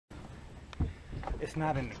It's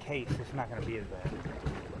not in the case. It's not going to be as bad.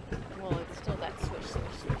 Well, it's still that swish, swish,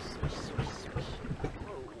 swish, swish, swish, swish.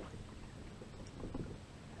 Whoa.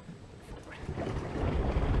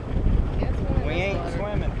 We ain't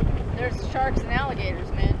swimming. There's sharks and alligators,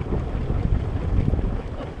 man.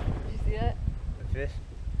 Oh, did you see that? The fish?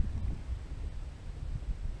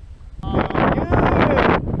 Oh,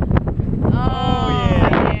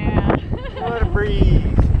 yeah. What a breeze.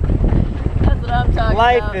 That's what I'm talking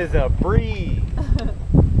Life about. is a breeze.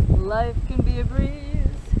 Life can be a breeze.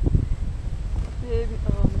 Baby,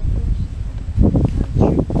 oh my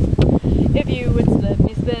gosh. If you would let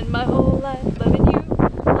me spend my whole life loving you,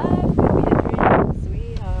 life could be a dream,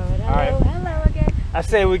 sweetheart. Hello, All right. hello again. I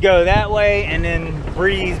say we go that way and then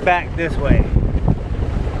breeze back this way.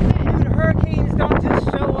 Dude, hurricanes don't just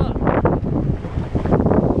show up.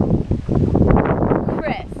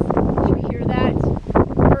 Chris, did you hear that?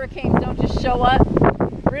 Hurricanes don't just show up.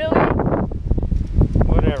 Really?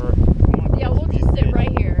 Whatever. Yeah, we'll just sit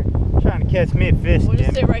right here. Trying to catch me a fish, We'll just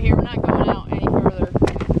Jim. sit right here. We're not going out any further.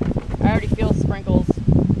 I already feel sprinkles.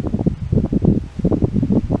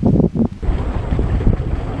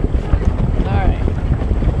 Alright.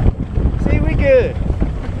 See, we good.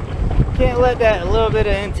 Can't let that little bit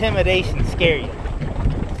of intimidation scare you.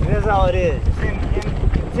 That's all it is.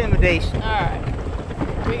 It's intimidation.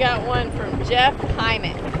 Alright. We got one from Jeff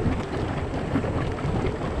Hyman.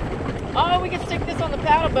 Oh, we can stick this on the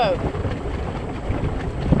paddle boat.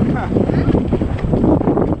 Huh.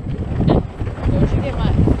 Don't you get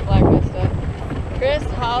my black vest up. Chris,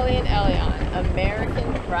 Hollie, and Elion.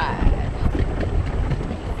 American Pride.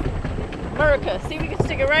 America. See, we can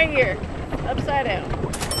stick it right here. Upside down.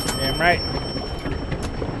 Damn right.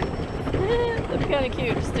 That'd be kind of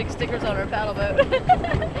cute. Just stick stickers on our paddle boat.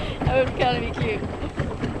 That would kind of be cute.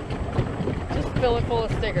 Just fill it full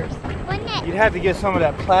of stickers. You'd have to get some of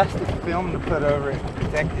that plastic film to put over it to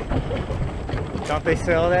protect it. Don't they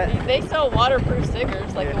sell that? They sell waterproof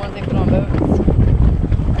stickers like Yeah. the ones they put on boats.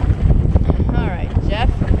 Alright, Jeff,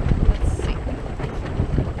 let's see.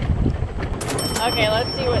 Okay, let's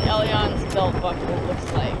see what Elion's belt buckle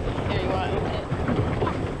looks like. Here, you want to open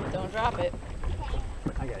it? Don't drop it.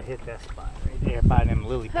 I gotta hit that spot right there by them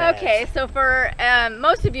lily pads. Okay, so for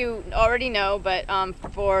most of you already know, but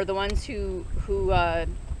for the ones who are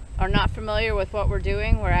not familiar with what we're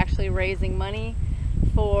doing, we're actually raising money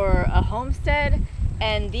for a homestead,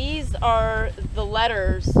 and these are the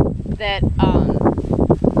letters that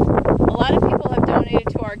a lot of people have donated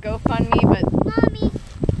to our GoFundMe, but Mommy.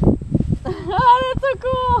 Oh, that's so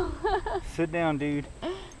cool. Sit down, dude.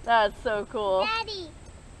 That's so cool. Daddy,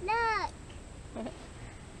 look.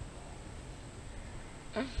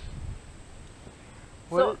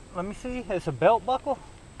 Well, let me see. It's a belt buckle.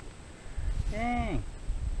 Dang.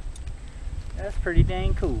 That's pretty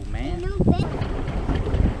dang cool, man.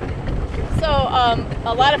 So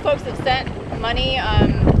a lot of folks have sent money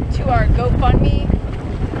to our GoFundMe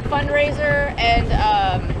fundraiser, and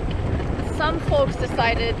some folks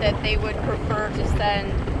decided that they would prefer to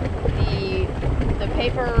send the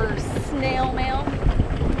paper snail mail,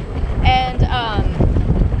 and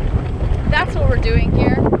that's what we're doing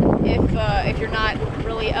here. If you're not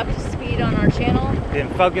really up to speed on our channel, Then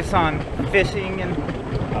focus on fishing and...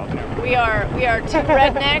 Oh, never mind. we are two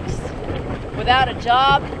rednecks without a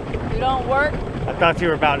job who don't work. I thought you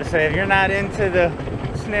were about to say, if you're not into the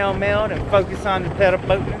snail mail, then focus on the pedal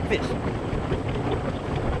boating and fishing.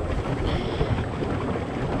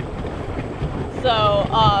 So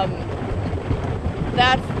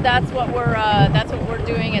that's what we're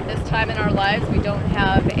doing at this time in our lives. We don't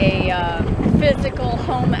have a physical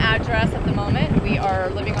home address at the moment. We are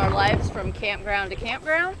living our lives from campground to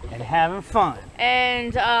campground And having fun.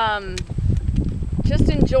 and just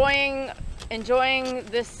enjoying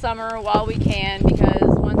this summer while we can, because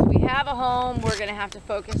once we have a home, we're going to have to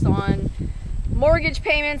focus on mortgage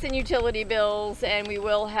payments and utility bills, and we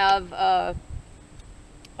will have a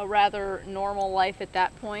rather normal life at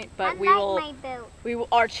that point. But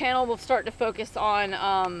our channel will start to focus on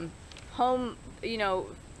home,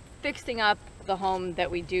 fixing up the home that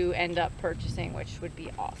we do end up purchasing, which would be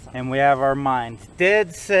awesome. And we have our minds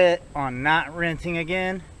dead set on not renting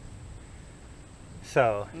again.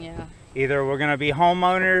 So Yeah. either we're gonna be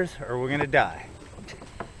homeowners or we're gonna die.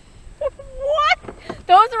 What?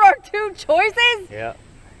 Those are our two choices? Yep.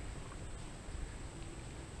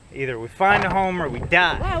 Either we find a home or we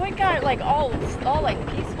die. Wow, it got like all like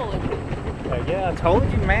peaceful and Yeah, I told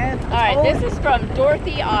you, man. all right. This is from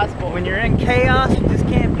Dorothy Osborne. When you're in chaos, you just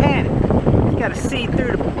can't panic. You gotta see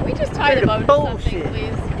through the... Can we just tie the boat to something,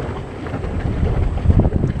 please?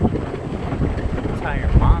 Tie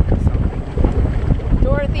your mom to something.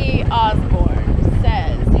 Dorothy Osborne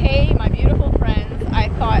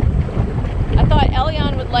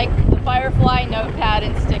like the Firefly notepad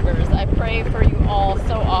and stickers. I pray for you all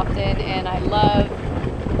so often, and I love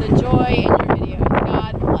the joy in your videos.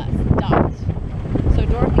 God bless. Dot. So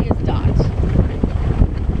Dorothy is Dot.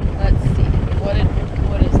 Let's see.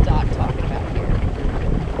 What is Dot talking about here?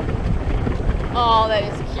 Oh, that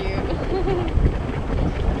is cute.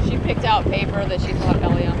 She picked out paper that she thought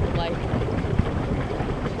Elion would like.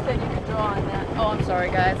 She said you could draw on that. Oh, I'm sorry,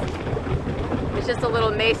 guys. It's just a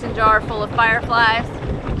little mason jar full of fireflies.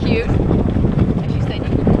 Cute. And she said you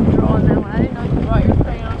could draw on that one. I didn't know if you brought your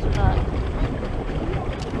crayons or not.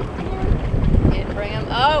 You didn't bring them?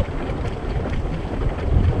 Oh!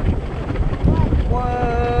 What?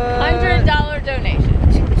 $100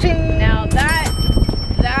 donation. Now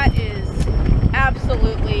that is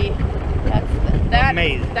absolutely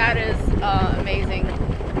amazing. That is amazing,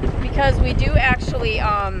 because we do actually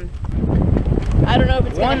I don't know if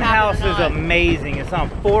it's one house or is not. amazing. It's on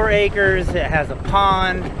 4 acres. It has a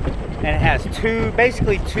pond, and it has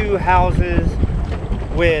basically two houses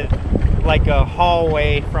with like a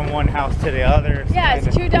hallway from one house to the other. Yeah,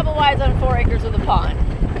 it's 2 double wides on 4 acres with a pond,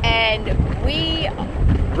 and we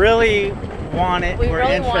really want it. We're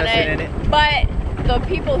really interested want in it. But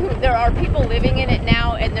there are people living in it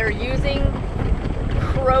now, and they're using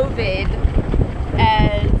Crovid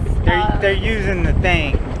as they're using the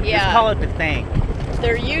thing. Yeah. Just call it the thing.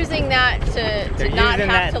 They're using that to not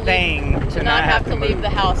have to leave the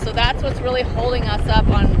house. So that's what's really holding us up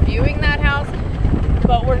on viewing that house.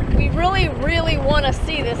 But we really, really want to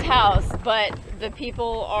see this house. But the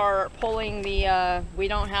people are pulling the we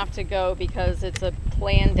don't have to go because it's a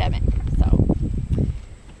pandemic. So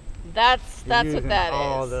that's what that is.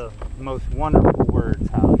 All the most wonderful words,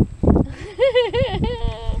 Hollie.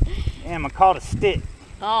 Yeah, I'm gonna call it a stick.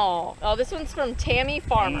 Oh, this one's from Tammy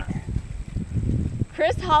Farmer.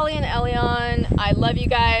 Chris, Hollie, and Elion, I love you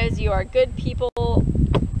guys. You are good people.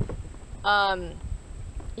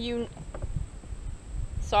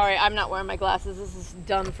 Sorry, I'm not wearing my glasses. This is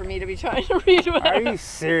dumb for me to be trying to read. Are you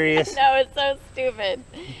serious? No, it's so stupid.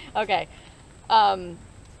 Okay.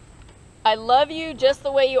 I love you just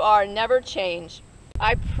the way you are. Never change.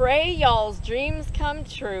 I pray y'all's dreams come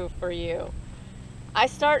true for you. I'm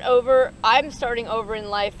starting over in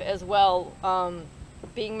life as well.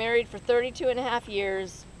 Being married for 32.5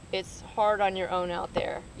 years, it's hard on your own out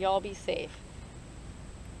there. Y'all be safe.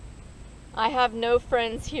 I have no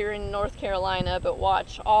friends here in North Carolina, but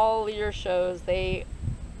watch all your shows.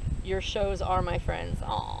 Your shows are my friends.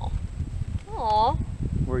 Aw. Aw.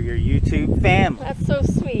 We're your YouTube family. That's so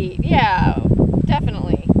sweet. Yeah,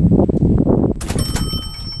 definitely.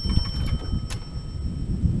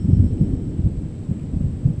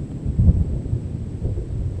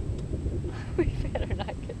 We better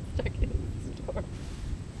not get stuck in the store.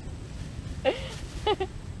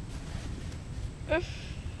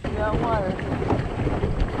 We got water.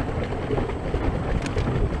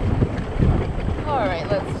 Alright,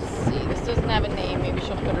 let's see. This doesn't have a name. Maybe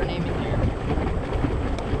she'll put her name in here.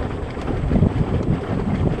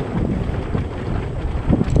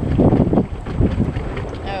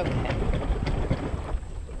 Okay.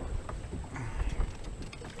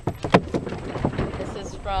 This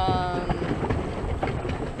is from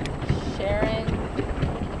Sharon.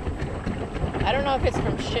 I don't know if it's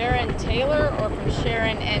from Sharon Taylor or from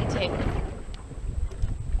Sharon N. Taylor.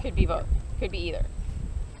 Could be both. Could be either.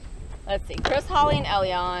 Let's see. Chris, Hollie, and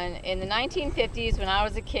Elion. In the 1950s, when I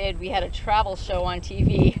was a kid, we had a travel show on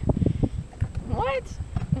TV. What?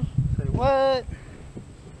 Say what?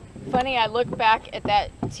 Funny, I look back at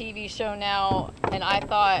that TV show now, and I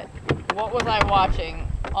thought, what was I watching?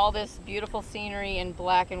 All this beautiful scenery in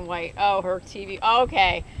black and white. Oh, her TV. Oh,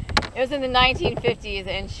 okay. It was in the 1950s,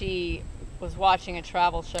 and she was watching a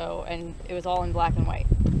travel show, and it was all in black and white.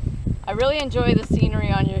 I really enjoy the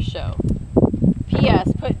scenery on your show.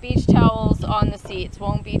 P.S. Put beach towels on the seats.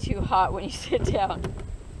 Won't be too hot when you sit down.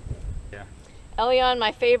 Yeah. Elion,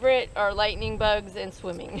 my favorite are lightning bugs and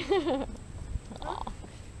swimming.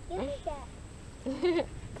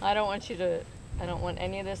 I don't want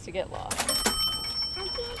any of this to get lost. I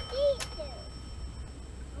can't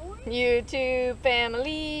see it. YouTube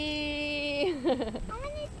family. I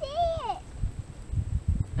want to see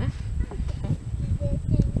it.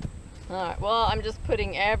 Alright, well, I'm just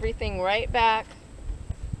putting everything right back.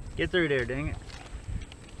 Get through there, dang it.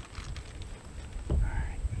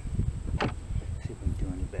 Alright. See if we can do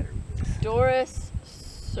any better with this. Doris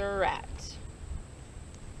Surratt.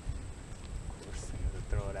 This thing to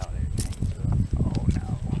throw it out there. Oh no.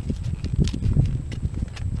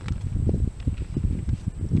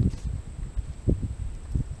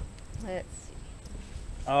 Let's see.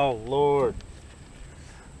 Oh Lord.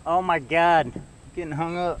 Oh my God. Getting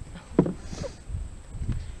hung up.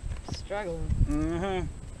 Struggling. Mm-hmm.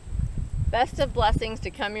 Best of blessings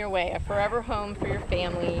to come your way. A forever home for your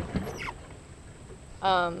family.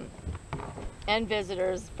 And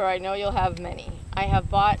visitors, for I know you'll have many. I have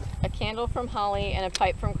bought a candle from Holly and a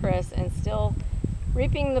pipe from Chris, and still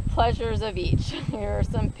reaping the pleasures of each. Here are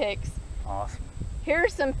some pics. Awesome. Here are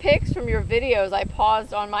some pics from your videos I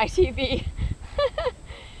paused on my TV.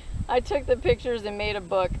 I took the pictures and made a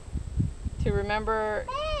book to remember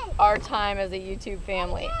our time as a YouTube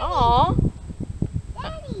family. Aww.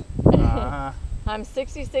 Uh-huh. I'm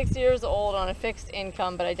 66 years old on a fixed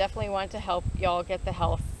income, but I definitely want to help y'all get the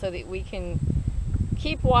health so that we can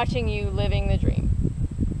keep watching you living the dream.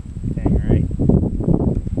 Dang right.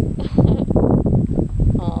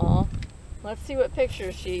 Aw. Let's see what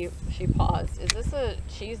pictures she paused. Is this a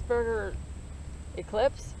cheeseburger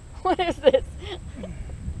eclipse? What is this?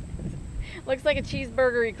 Looks like a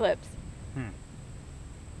cheeseburger eclipse.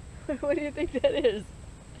 What do you think that is?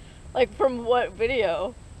 Like from what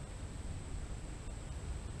video?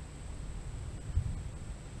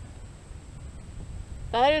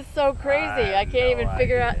 That is so crazy. I can't even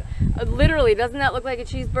figure out. Literally, doesn't that look like a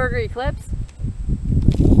cheeseburger eclipse?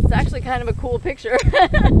 It's actually kind of a cool picture. I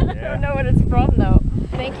don't know what it's from though.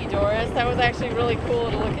 Thank you, Doris. That was actually really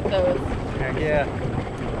cool to look at those. Heck yeah.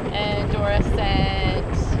 And Doris sent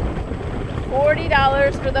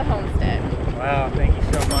 $40 for the homestead. Wow, thank you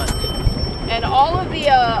so much. And all of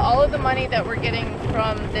the money that we're getting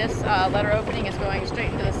from this letter opening is going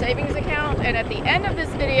straight into the savings account. And at the end of this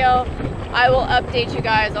video, I will update you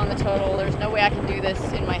guys on the total. There's no way I can do this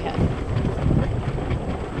in my head.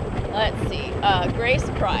 Let's see. Grace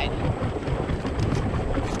Pride.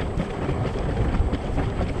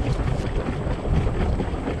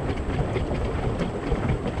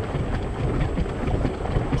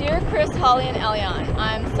 Dear Chris, Holly, and Elian,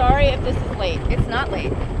 I'm sorry if this is late. It's not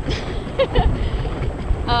late.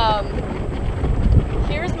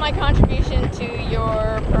 Here's my contribution to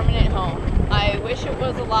your permanent home. I wish it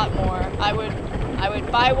was a lot more. I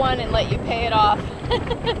would buy one and let you pay it off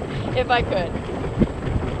if I could.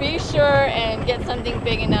 Be sure and get something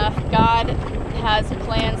big enough. God has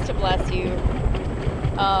plans to bless you.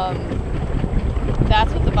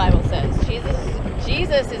 That's what the Bible says.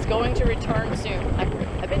 Jesus is going to return soon.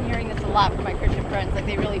 I've been hearing this a lot from my Christian friends, like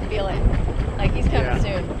they really feel it. Like he's coming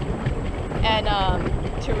soon. And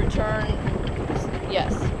to return,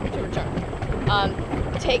 yes, to return.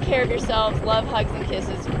 Take care of yourselves. Love, hugs, and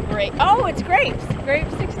kisses. Great. Oh, it's Grapes.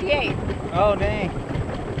 Grapes 68. Oh, dang.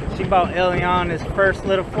 She bought Eliana's first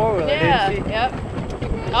little four-wheeler, didn't she? Yep.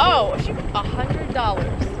 Oh, she $100.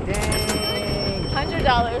 Dang.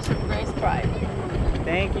 $100 from Grace Pride.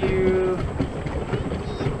 Thank you.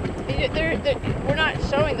 We're not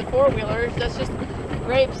showing the four-wheelers. That's just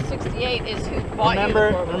Grapes 68 is who bought you the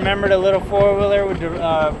four-wheeler. Remember the little four-wheeler with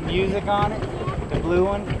the music on it? The blue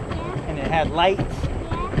one? And it had lights?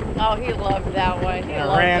 Oh, he loved that one. He and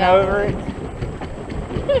I ran over it.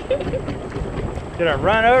 Did I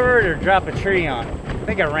run over it or drop a tree on it? I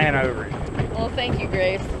think I ran over it. Well, thank you,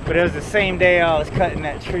 Grace. But it was the same day I was cutting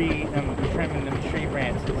that tree and trimming them tree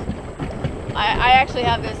branches. I actually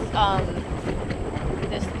have this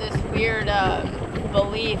this weird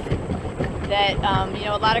belief that you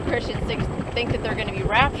know, a lot of Christians think that they're going to be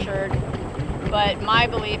raptured, but my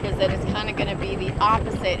belief is that it's kind of going to be the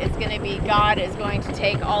opposite. It's going to be God is going to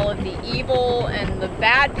take all of the evil and the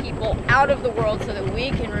bad people out of the world so that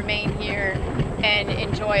we can remain here and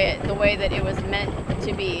enjoy it the way that it was meant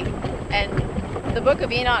to be. And the book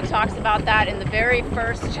of Enoch talks about that in the very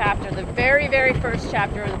first chapter. The very, very first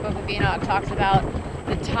chapter of the book of Enoch talks about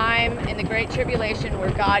the time in the Great Tribulation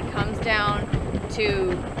where God comes down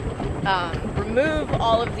to remove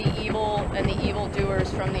all of the evil and the evildoers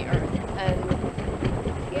from the earth. And,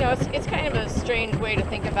 you know, it's kind of a strange way to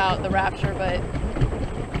think about the rapture, but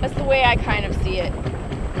that's the way I kind of see it.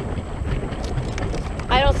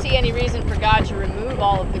 I don't see any reason for God to remove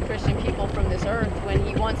all of the Christian people from this earth when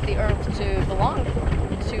he wants the earth to belong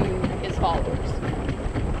to his followers.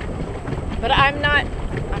 But I'm not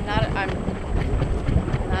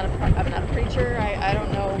a preacher. I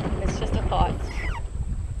don't know. It's just a thought.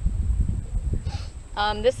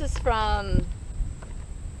 This is from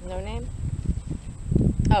no name.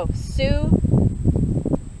 Oh, Sue.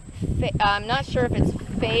 I'm not sure if it's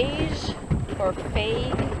Phage or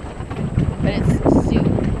Fade, but it's Sue.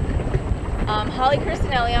 Holly, Chris,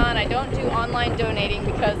 and Elian, I don't do online donating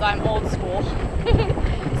because I'm old school.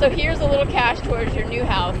 So here's a little cash towards your new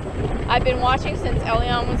house. I've been watching since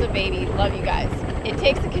Elian was a baby. Love you guys. It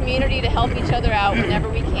takes a community to help each other out whenever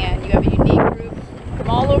we can. You have a unique group from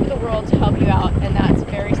all over the world to help you out, and that's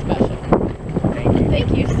very special. Thank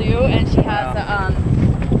Thank you, Sue. And she has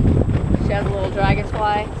a little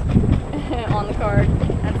dragonfly on the card.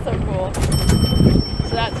 That's so cool.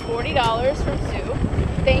 So that's $40 from Sue.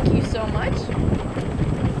 Thank you so much.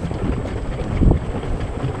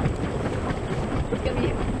 It's gonna be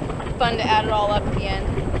fun to add it all up at the end.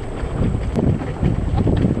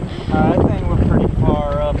 I think we're pretty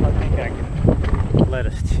far up. I think I can let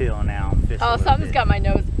us chill now. And fish a Oh, little something's bit. got my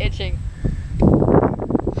nose itching.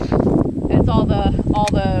 It's all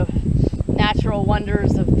the natural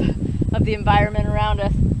wonders of the environment around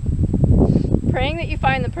us. Praying that you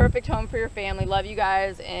find the perfect home for your family. Love you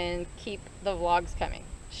guys and keep the vlogs coming.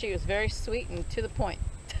 She was very sweet and to the point.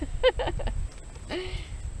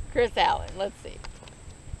 Chris Allen, let's see.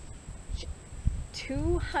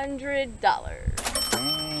 $200.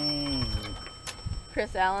 Dang.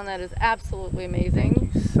 Chris Allen, that is absolutely amazing.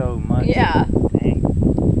 Thank you so much. Yeah. Dang.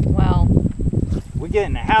 Wow. We're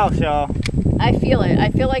getting a house, y'all. I feel it. I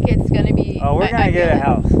feel like it's going to be... Oh, we're going to get a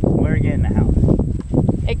house. We're getting a house.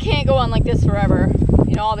 It can't go on like this forever.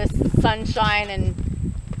 You know, all this sunshine and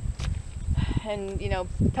you know,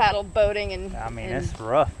 paddle boating and I mean, and it's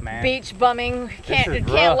rough, man. beach bumming. This It is can't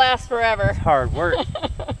rough. last forever. It's hard work.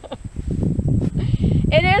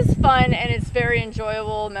 It is fun and it's very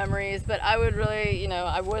enjoyable memories, but I would really, you know,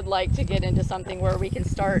 I would like to get into something where we can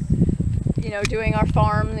start, you know, doing our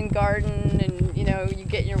farm and garden, and you know, you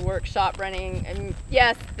get your workshop running. And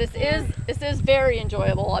yes, this is very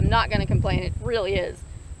enjoyable. I'm not going to complain. It really is.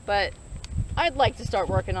 But I'd like to start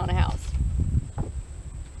working on a house.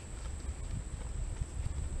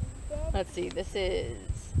 Let's see. This is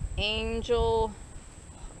Angel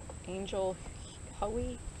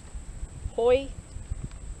Hoy.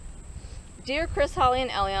 Dear Chris, Holly,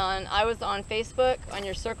 and Elion, I was on Facebook on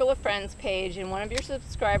your Circle of Friends page, and one of your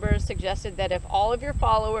subscribers suggested that if all of your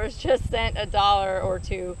followers just sent $1 or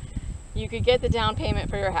 $2, you could get the down payment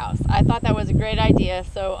for your house. I thought that was a great idea,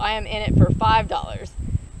 so I am in it for $5.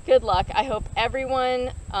 Good luck. I hope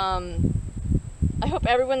everyone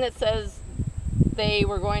that says they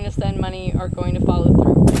were going to send money are going to follow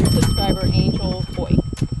through. Your subscriber, Angel Hoy.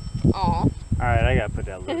 Aw. All right, I got to put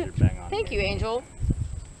that lizard back on. Thank you, Angel.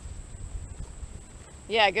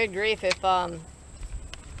 Yeah, good grief. If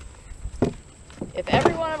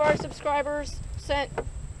every one of our subscribers sent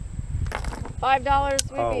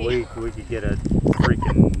 $5, we could get a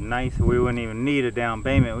freaking nice. We wouldn't even need a down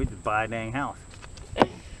payment. We just buy a dang house.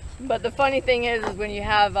 But the funny thing is when you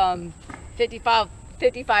have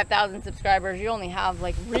 55,000 subscribers, you only have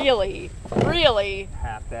like really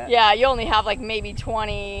Half that. yeah, you only have like maybe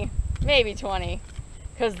 20,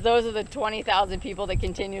 because those are the 20,000 people that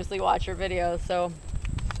continuously watch your videos. So,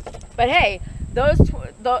 but hey, those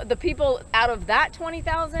the people out of that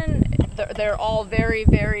 20,000, they're all very,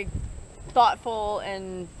 very thoughtful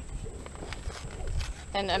and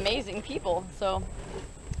amazing people. So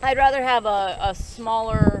I'd rather have a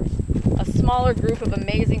smaller group of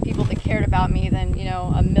amazing people that cared about me than, you know,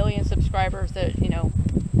 1 million subscribers that, you know,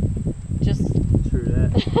 just True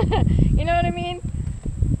that. you know what I mean?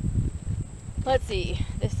 Let's see.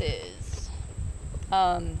 This is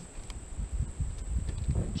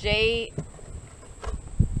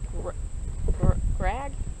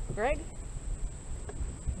Greg?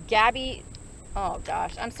 Gabby. Oh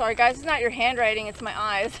gosh, I'm sorry guys, it's not your handwriting, it's my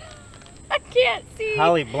eyes. I can't see.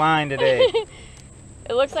 Holly blind today.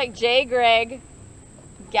 It looks like J. Greg,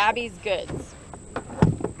 Gabby's Goods.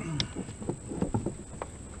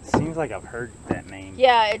 Seems like I've heard that name.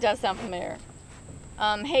 Yeah, it does sound familiar.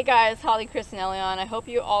 Hey guys, Holly, Chris, and Elion. I hope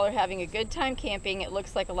you all are having a good time camping. It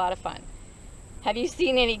looks like a lot of fun. Have you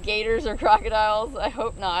seen any gators or crocodiles? I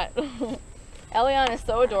hope not. Elion is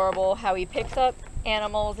so adorable how he picks up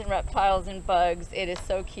animals and reptiles and bugs. It is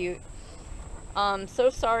so cute. So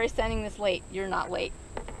sorry sending this late. You're not late.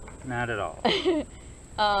 Not at all.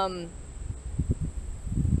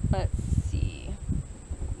 Let's see.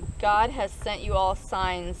 God has sent you all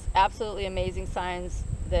signs, absolutely amazing signs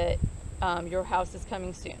that your house is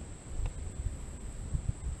coming soon.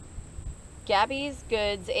 Gabby's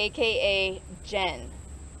Goods, aka Jen.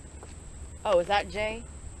 Oh, is that Jay?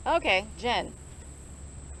 Okay, Jen.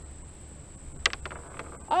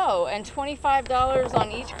 Oh, and $25 on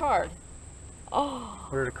each card. Oh.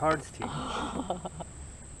 What are the cards to?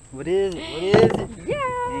 What is it? What is it?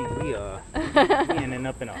 Yeah. Dang, we ending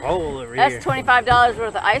up in a hole over here. That's $25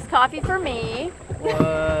 worth of iced coffee for me.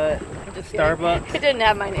 What? Just Starbucks? kidding. It didn't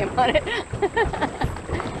have my name on it.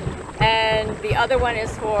 And the other one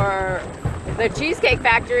is for the Cheesecake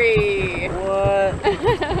Factory. What?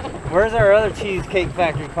 Where's our other Cheesecake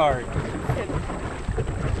Factory card?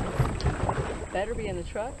 Better be in the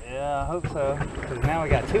truck. Yeah, I hope so. Because now we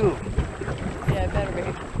got two of them. Yeah, it better be.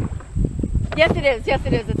 Yes, it is. Yes,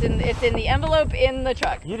 it is. It's in the envelope in the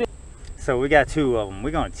truck. You did. So we got 2 of them.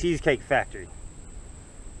 We're going to Cheesecake Factory.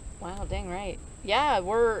 Wow, dang right. Yeah,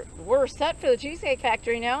 we're set for the Cheesecake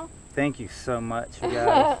Factory now. Thank you so much, you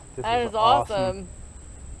guys. This That is awesome.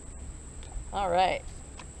 All right.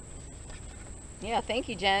 Yeah, thank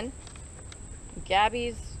you, Jen.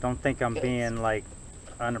 Gabby's. Don't think I'm goods. being like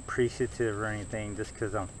unappreciative or anything just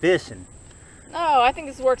because I'm fishing. No, I think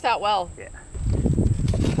this works out well. Yeah.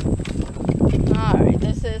 All right,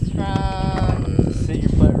 this is from. Sit your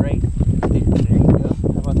butt right there. There you go.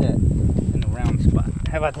 How about that? In the round spot.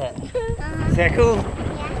 How about that? Is that cool?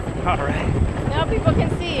 Yeah. All right. Now people can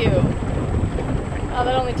see you. Oh,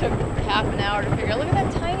 that only took half an hour to figure out. Look at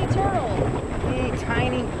that tiny turtle. He ain't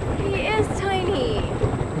tiny. He is tiny.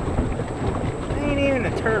 He ain't even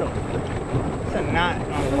a turtle. It's a knot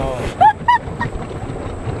on the log.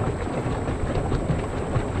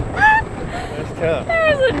 That's tough.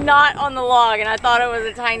 There's a knot on the log, and I thought it was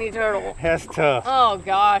a tiny turtle. That's tough. Oh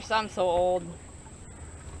gosh, I'm so old.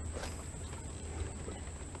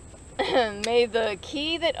 May the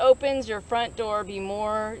key that opens your front door be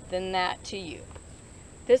more than that to you.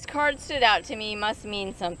 This card stood out to me, must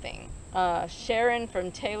mean something. Sharon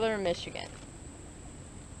from Taylor, Michigan.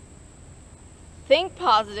 Think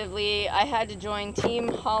positively. I had to join Team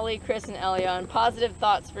Holly, Chris, and Ellie on positive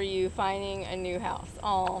thoughts for you finding a new house.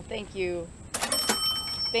 Oh, thank you.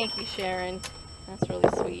 Thank you, Sharon. That's really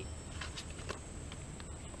sweet.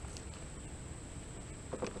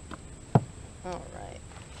 All right.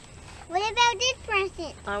 What about this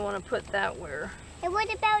present? I want to put that where? And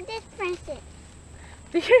what about this present?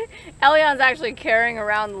 Elion's actually carrying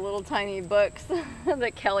around the little tiny books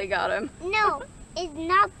that Kelly got him. No, it's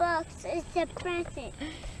not books. It's a present.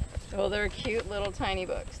 Well, they're cute little tiny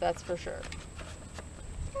books, that's for sure.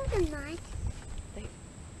 Those are nice.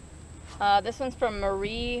 This one's from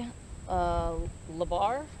Marie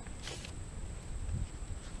Labar.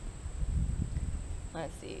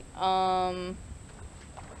 Let's see.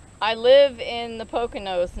 I live in the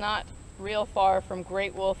Poconos, not real far from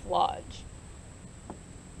Great Wolf Lodge.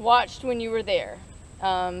 Watched when you were there.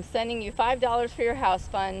 Sending you $5 for your house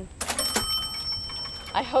fund.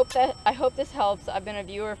 I hope this helps. I've been a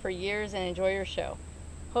viewer for years and enjoy your show.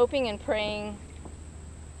 Hoping and praying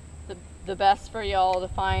the best for y'all to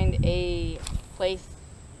find a place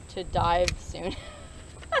to dive soon.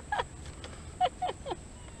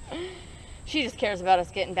 She just cares about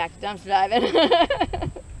us getting back to dumpster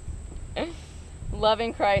diving.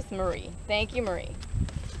 Loving Christ, Marie. Thank you, Marie.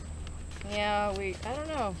 Yeah, I don't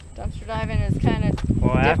know. Dumpster diving is kind of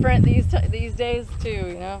different these days too,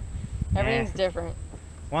 you know? Everything's different.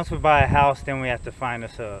 Once we buy a house, then we have to find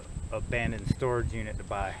us a abandoned storage unit to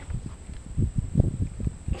buy.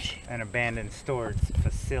 An abandoned storage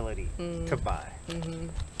facility to buy. Mm-hmm.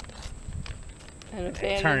 An And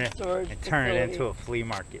abandoned storage turn it into a flea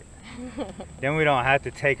market. Then we don't have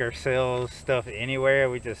to take our sales stuff anywhere.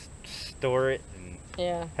 We just store it and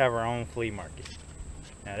have our own flea market.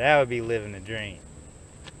 Now that would be living the dream.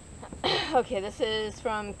 Okay, this is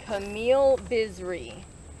from Camille Bizri.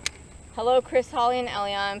 Hello, Chris, Holly, and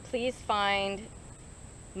Elion. Please find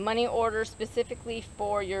money order specifically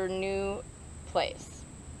for your new place.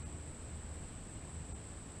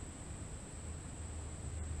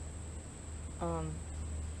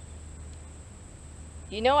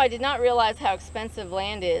 You know, I did not realize how expensive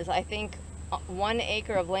land is. I think 1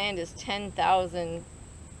 acre of land is $10,000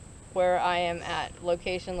 where I am at.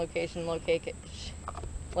 Location.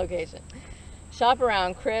 Shop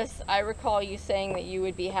around. Chris, I recall you saying that you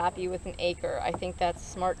would be happy with an acre. I think that's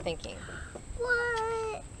smart thinking.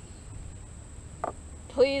 What?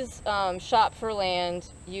 Please shop for land.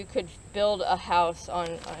 You could build a house on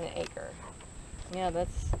an acre. Yeah,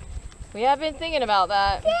 we have been thinking about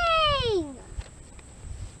that. Dang!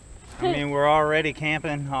 I mean, we're already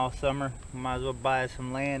camping all summer. We might as well buy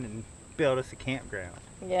some land and build us a campground.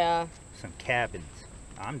 Yeah. Some cabins.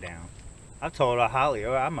 I'm down. I've told Hollie,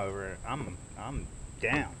 I'm over it. I'm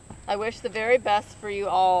down. I wish the very best for you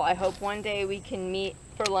all. I hope one day we can meet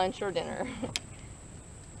for lunch or dinner.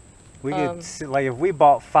 We could, like, if we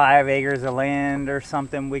bought 5 acres of land or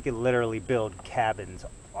something, we could literally build cabins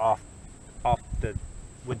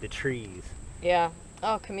with the trees. Yeah.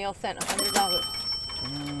 Oh, Camille sent $100.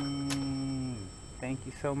 Thank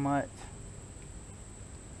you so much.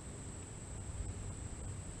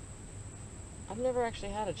 I've never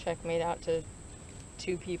actually had a check made out to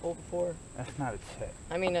 2 people before. That's not a check.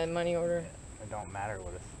 I mean a money order. It don't matter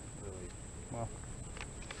what it's really. Well.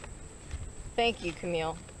 Thank you,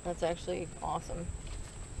 Camille. That's actually awesome.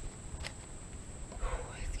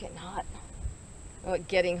 It's getting hot. Oh,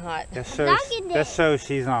 getting hot. Just so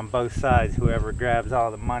she's on both sides. Whoever grabs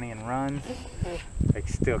all the money and runs, they can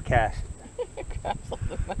still cash it. Grabs all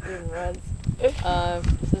the money and runs.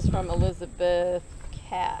 This is from Elizabeth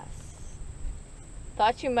Cass.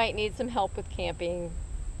 Thought you might need some help with camping.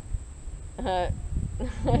 She sent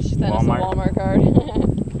us a Walmart card.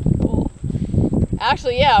 Cool.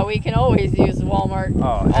 Actually, yeah, we can always use Walmart.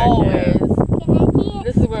 Oh, heck always. yeah.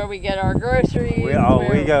 This is where we get our groceries. We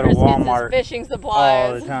go to Walmart fishing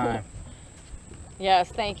supplies all the time. Yes,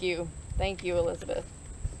 thank you, Elizabeth.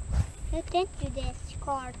 Who sent you this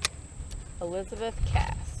card? Elizabeth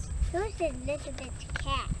Cass. Who's Elizabeth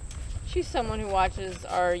Cass? She's someone who watches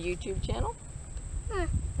our YouTube channel. Huh.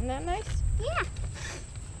 Isn't that nice? Yeah.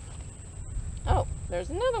 Oh, there's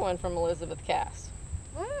another one from Elizabeth Cass.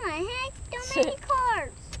 Oh my heck, so many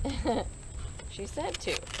cards. She sent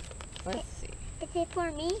two. Let's see. Is it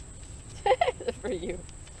for me? For you.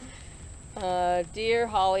 Dear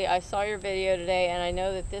Holly, I saw your video today and I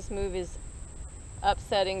know that this move is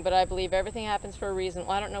upsetting, but I believe everything happens for a reason.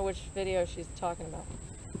 Well, I don't know which video she's talking about.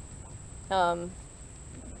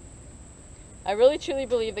 I really truly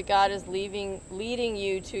believe that God is leading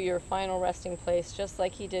you to your final resting place, just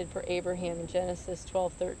like he did for Abraham in Genesis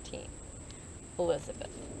 12:13.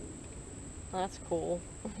 Elizabeth. That's cool.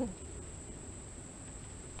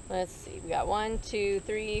 Let's see, we got 1, 2,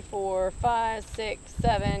 3, 4, 5, 6,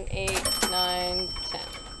 7, 8, 9, 10.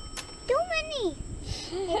 Too many.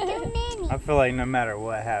 Too many. I feel like no matter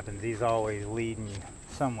what happens, he's always leading you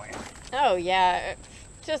somewhere. Oh yeah,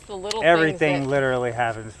 just the little Everything things that, literally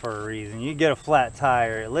happens for a reason. You get a flat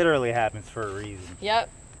tire, it literally happens for a reason. Yep.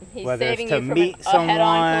 He's whether saving it's to you from meet a someone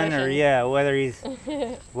head-on or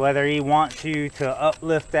collision. whether he wants you to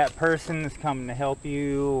uplift that person that's coming to help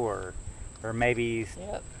you, or maybe he's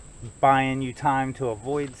Yep. buying you time to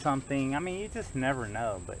avoid something. I mean, you just never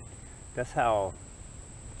know, but that's how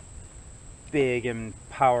big and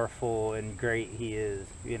powerful and great he is,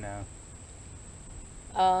 you know.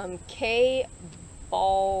 Kay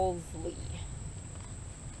Balsley.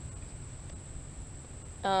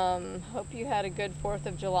 Hope you had a good 4th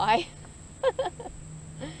of July.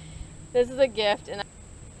 This is a gift, and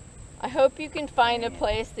I hope you can find a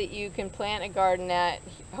place that you can plant a garden at.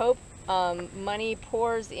 Hope money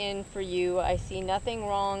pours in for you. I see nothing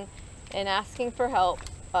wrong in asking for help.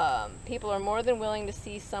 People are more than willing to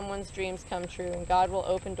see someone's dreams come true, and God will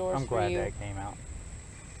open doors I'm for glad you that came out.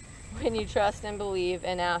 when you trust and believe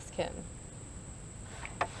and ask him.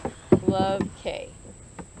 Love, Kay.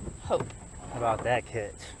 Hope. How about that,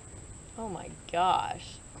 catch? Oh my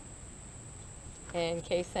gosh. And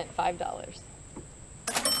Kay sent $5.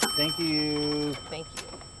 Thank you. Thank you.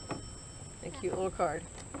 A cute little card.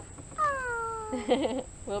 Oh,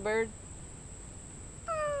 Little bird.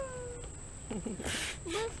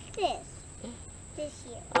 what's this? This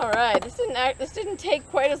here. All right. This didn't take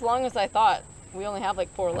quite as long as I thought. We only have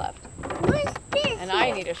like 4 left. What's this? And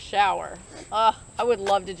I need a shower. I would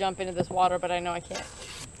love to jump into this water, but I know I can't.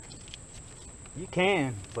 You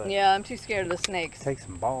can, but Yeah, I'm too scared of the snakes. take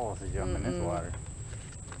some balls to jump in this water.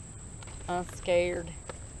 I'm scared.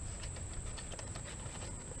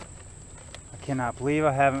 I cannot believe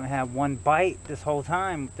I haven't had one bite this whole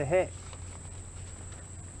time. What the heck?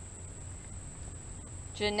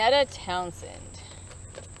 Janetta Townsend.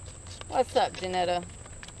 What's up, Janetta?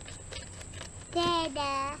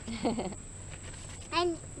 Dada.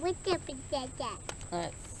 And what's up with Dada?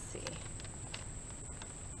 Let's see.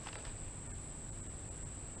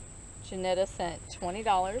 Janetta sent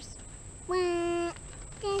 $20. Well,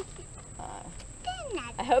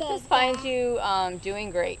 I hope this finds you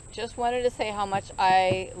doing great. Just wanted to say how much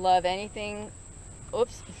I love anything.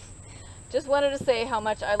 Oops. Just wanted to say how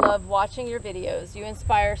much I love watching your videos. You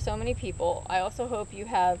inspire so many people. I also hope you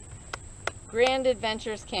have grand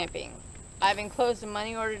adventures camping. I've enclosed a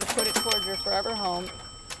money order to put it towards your forever home.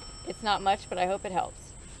 It's not much, but I hope it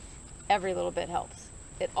helps. Every little bit helps.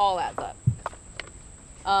 It all adds up.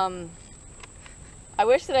 I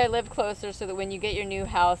wish that I lived closer so that when you get your new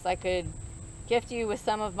house, I could gift you with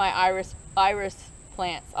some of my iris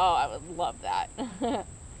plants. Oh, I would love that.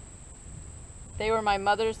 They were my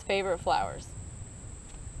mother's favorite flowers.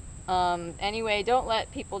 Anyway, don't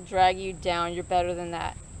let people drag you down. You're better than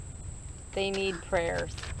that. They need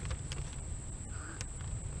prayers.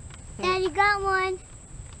 Daddy got one.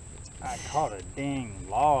 I caught a dang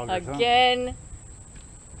log or Again.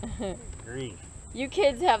 something. Grief. You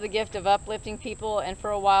kids have the gift of uplifting people, and for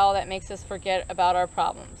a while that makes us forget about our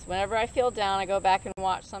problems. Whenever I feel down, I go back and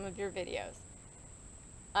watch some of your videos.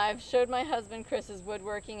 I've showed my husband Chris's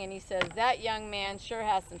woodworking, and he says that young man sure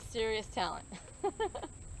has some serious talent.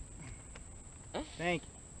 Thank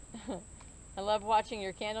you. I love watching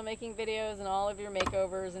your candle making videos and all of your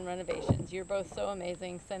makeovers and renovations. You're both so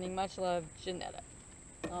amazing. Sending much love, Janetta.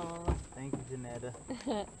 Aw. Thank you, Janetta.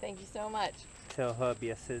 Thank you so much. Tell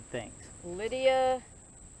hubby I said thanks. Lydia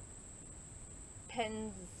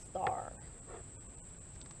Penstar.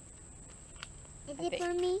 Is it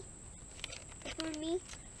for me? For me?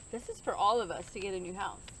 This is for all of us to get a new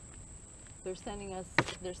house. They're sending us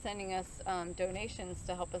donations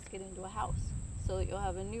to help us get into a house, so that you'll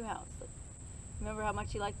have a new house. Remember how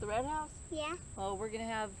much you liked the red house? Yeah. Well, we're gonna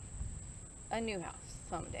have a new house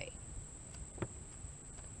someday.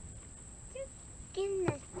 Just giving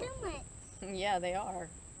us too much. Yeah, they are.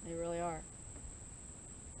 They really are.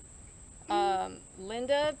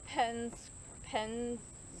 Linda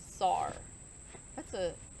Pensar. That's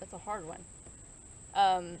a hard one.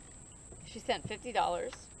 She sent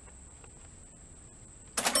 $50.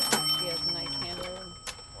 She has a nice handle.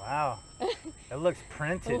 Wow. It looks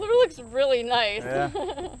printed. It looks really nice. Yeah.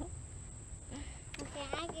 Okay,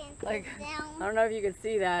 I can put Like, it I down. don't know if you can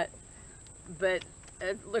see that, but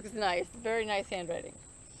it looks nice. Very nice handwriting.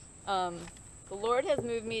 The Lord has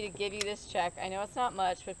moved me to give you this check. I know it's not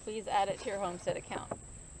much, but please add it to your homestead account.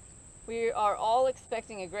 We are all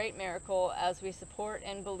expecting a great miracle as we support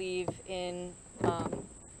and believe in you.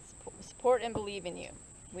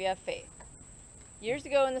 We have faith. Years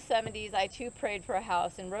ago in the 70s, I too prayed for a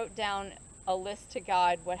house and wrote down a list to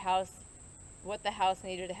God what the house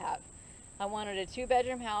needed to have. I wanted a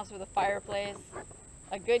 2-bedroom house with a fireplace,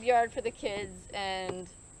 a good yard for the kids, and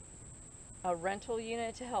a rental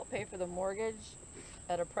unit to help pay for the mortgage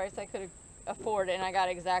at a price I could afford, and I got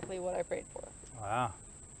exactly what I prayed for. Wow.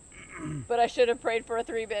 But I should have prayed for a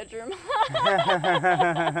 3-bedroom.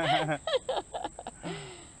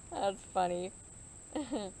 That's funny.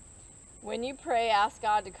 When you pray, ask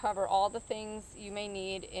God to cover all the things you may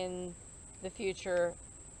need in the future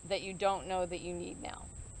that you don't know that you need now.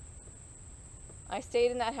 I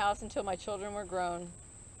stayed in that house until my children were grown.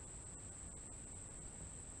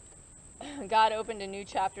 God opened a new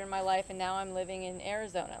chapter in my life, and now I'm living in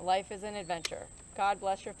Arizona. Life is an adventure. God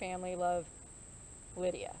bless your family. Love,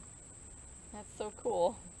 Lydia. That's so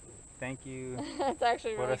cool. Thank you. That's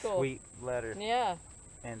actually really cool. What a sweet letter. Yeah.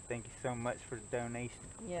 And thank you so much for the donation.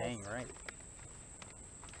 Yes. Dang right.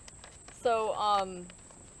 So,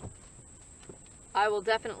 I will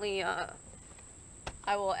definitely,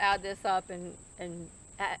 I will add this up and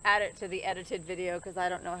add it to the edited video, because I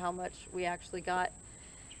don't know how much we actually got.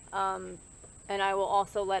 And I will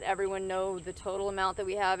also let everyone know the total amount that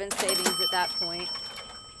we have in savings at that point.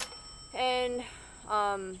 And,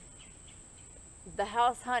 the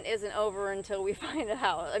house hunt isn't over until we find a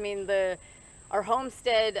house. I mean, our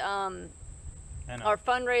homestead, our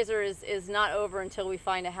fundraiser is not over until we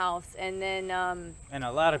find a house. And then and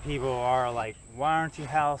a lot of people are like, why aren't you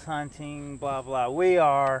house hunting, blah blah. We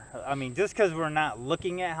are. I mean, just because we're not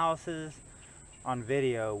looking at houses on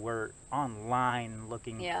video, we're online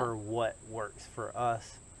looking for what works for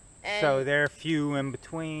us. And so they're few in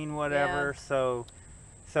between, whatever. Yeah.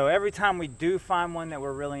 So every time we do find one that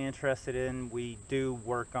we're really interested in, we do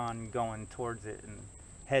work on going towards it and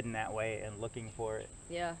heading that way and looking for it.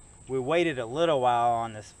 Yeah. We waited a little while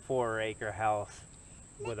on this 4-acre house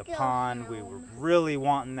with a pond. We were really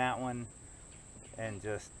wanting that one, and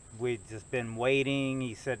we'd just been waiting.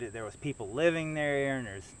 He said that there was people living there, and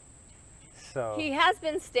he has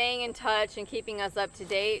been staying in touch and keeping us up to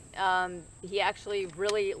date. He actually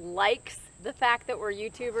really likes the fact that we're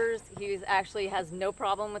YouTubers. He actually has no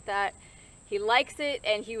problem with that. He likes it,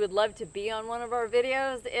 and he would love to be on one of our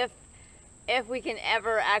videos if we can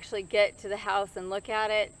ever actually get to the house and look at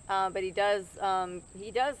it. But he does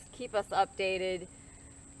keep us updated.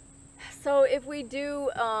 So if we do,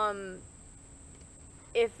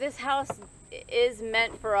 if this house is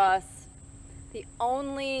meant for us, the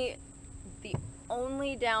only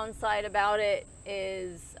downside about it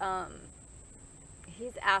is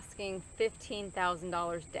he's asking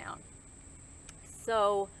 $15,000 down.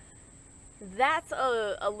 So that's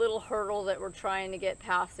a little hurdle that we're trying to get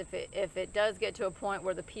past. If it does get to a point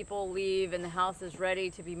where the people leave and the house is ready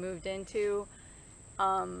to be moved into,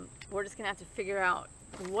 we're just gonna have to figure out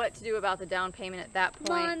what to do about the down payment at that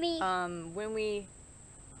point. Mommy. When we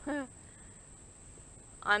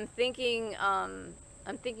I'm thinking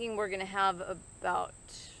we're gonna have about,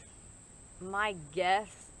 my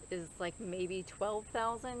guess is like maybe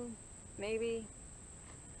 12,000, maybe.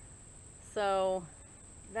 So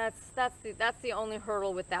that's the only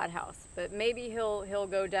hurdle with that house. But maybe he'll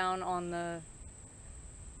go down on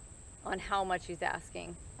how much he's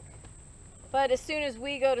asking. But as soon as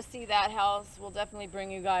we go to see that house, we'll definitely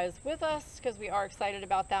bring you guys with us, because we are excited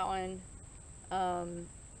about that one.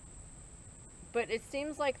 But it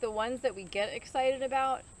seems like the ones that we get excited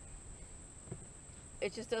about,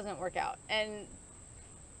 it just doesn't work out. And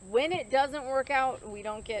when it doesn't work out, we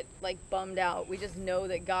don't get like bummed out. We just know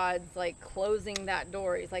that God's like closing that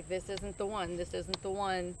door. He's like, this isn't the one. This isn't the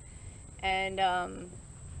one. And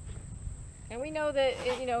we know that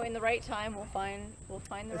in the right time we'll find the right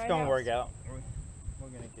house. It's gonna work out. We're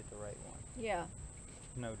gonna get the right one. Yeah.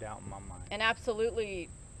 No doubt in my mind. And absolutely,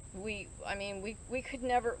 we could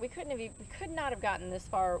not have gotten this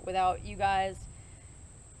far without you guys.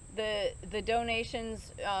 The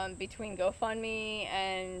donations between GoFundMe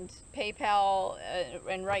and PayPal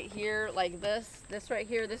and right here, like this right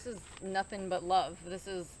here, this is nothing but love. This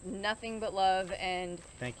is nothing but love, and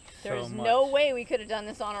thank you so much. There's no way we could have done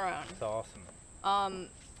this on our own. It's awesome.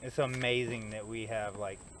 It's amazing that we have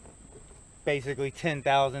like basically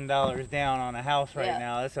 $10,000 down on a house right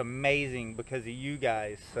now. That's amazing because of you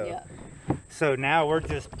guys. So now we're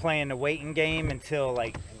just playing the waiting game until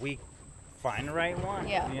like we find the right one.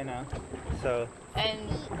 Yeah. So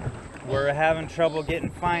we're having trouble getting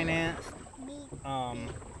financed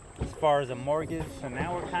as far as a mortgage. So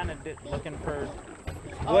now we're kind of looking for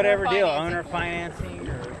whatever deal, owner financing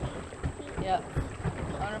or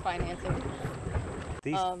owner financing.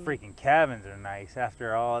 These freaking cabins are nice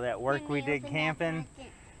after all that work we did camping.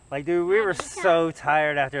 Like, dude, we were so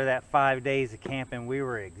tired after that 5 days of camping. We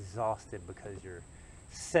were exhausted because you're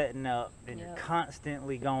setting up and you're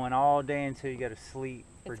constantly going all day until you go to sleep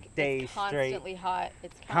for days straight. It's constantly hot.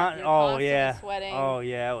 It's constantly sweating. Oh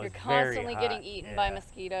yeah, it was You're constantly very hot. getting eaten by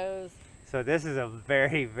mosquitoes. So this is a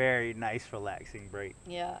very, very nice relaxing break.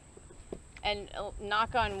 Yeah. And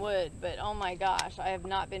knock on wood, but oh my gosh, I have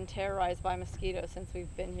not been terrorized by mosquitoes since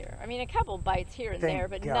we've been here. I mean, a couple bites here and there,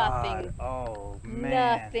 but nothing. Oh man.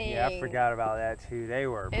 Nothing. Yeah, I forgot about that too. They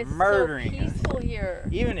were murdering us. It's so peaceful here.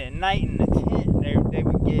 Even at night in the tent, they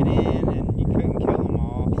would get in and you couldn't kill them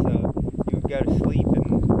all. So you would go to sleep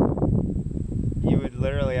and you would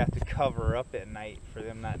literally have to cover up at night for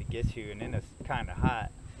them not to get you. And then it's kind of hot,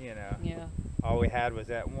 Yeah. All we had was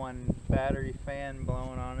that one battery fan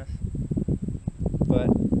blowing on us. But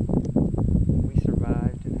we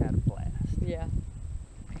survived and had a blast. Yeah.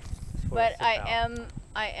 But I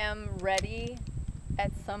am ready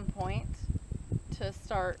at some point to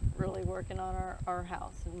start really working on our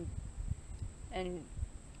house and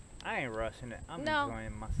I ain't rushing it. I'm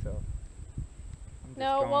enjoying myself. I'm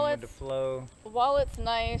just going with the flow. While it's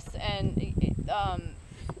nice and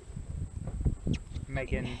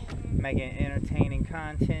making entertaining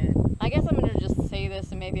content. I guess I'm gonna just say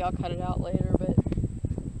this and maybe I'll cut it out later, but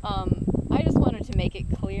I just wanted to make it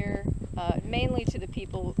clear, mainly to the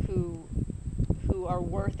people who are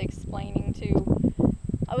worth explaining to.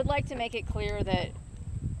 I would like to make it clear that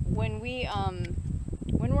when we're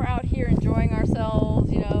out here enjoying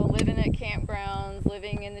ourselves, living at campgrounds,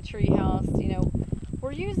 living in the treehouse,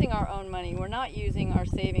 we're using our own money. We're not using our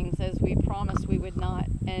savings as we promised we would not.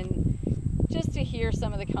 And just to hear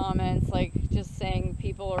some of the comments, like just saying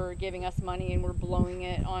people are giving us money and we're blowing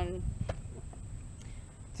it on.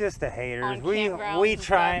 Just the haters. We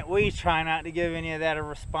try not to give any of that a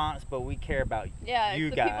response, but we care about you guys.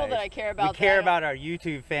 The people that I care about. We care about our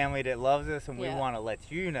YouTube family that loves us, and we want to let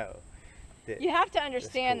you know. That you have to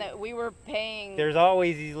understand that we were paying. There's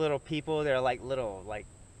always these little people. They're like little like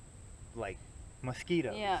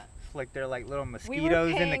mosquitoes. Yeah. It's like they're like little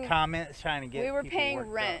mosquitoes in the comments trying to get. We were people paying worked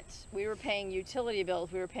rent. up. We were paying utility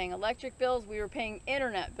bills. We were paying electric bills. We were paying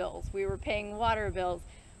internet bills. We were paying water bills.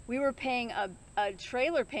 We were paying a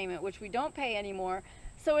trailer payment, which we don't pay anymore.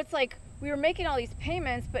 So it's like we were making all these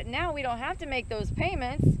payments, but now we don't have to make those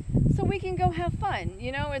payments, so we can go have fun.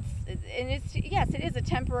 Yes, it is a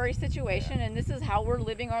temporary situation, and this is how we're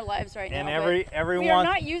living our lives right now. And we are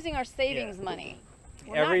not using our savings money.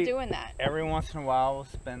 We're not doing that. Every once in a while, we'll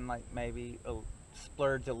spend like maybe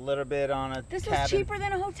splurge a little bit on a This cabin. was cheaper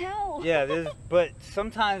than a hotel. Yeah, but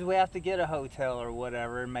sometimes we have to get a hotel or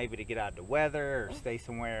whatever, maybe to get out of the weather or stay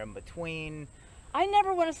somewhere in between. I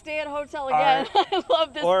never want to stay at a hotel again. I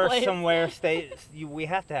love this place. Or somewhere we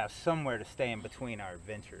have to have somewhere to stay in between our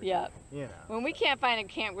adventures. Yeah. When we can't find a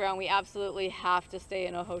campground, we absolutely have to stay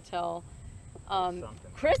in a hotel.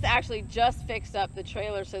 Chris actually just fixed up the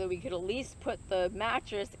trailer so that we could at least put the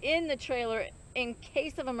mattress in the trailer in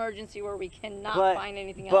case of emergency where we cannot find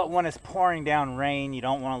anything else. But when it's pouring down rain, you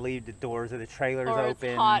don't want to leave the doors of the trailers open.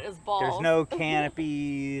 It's hot as balls. There's no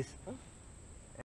canopies.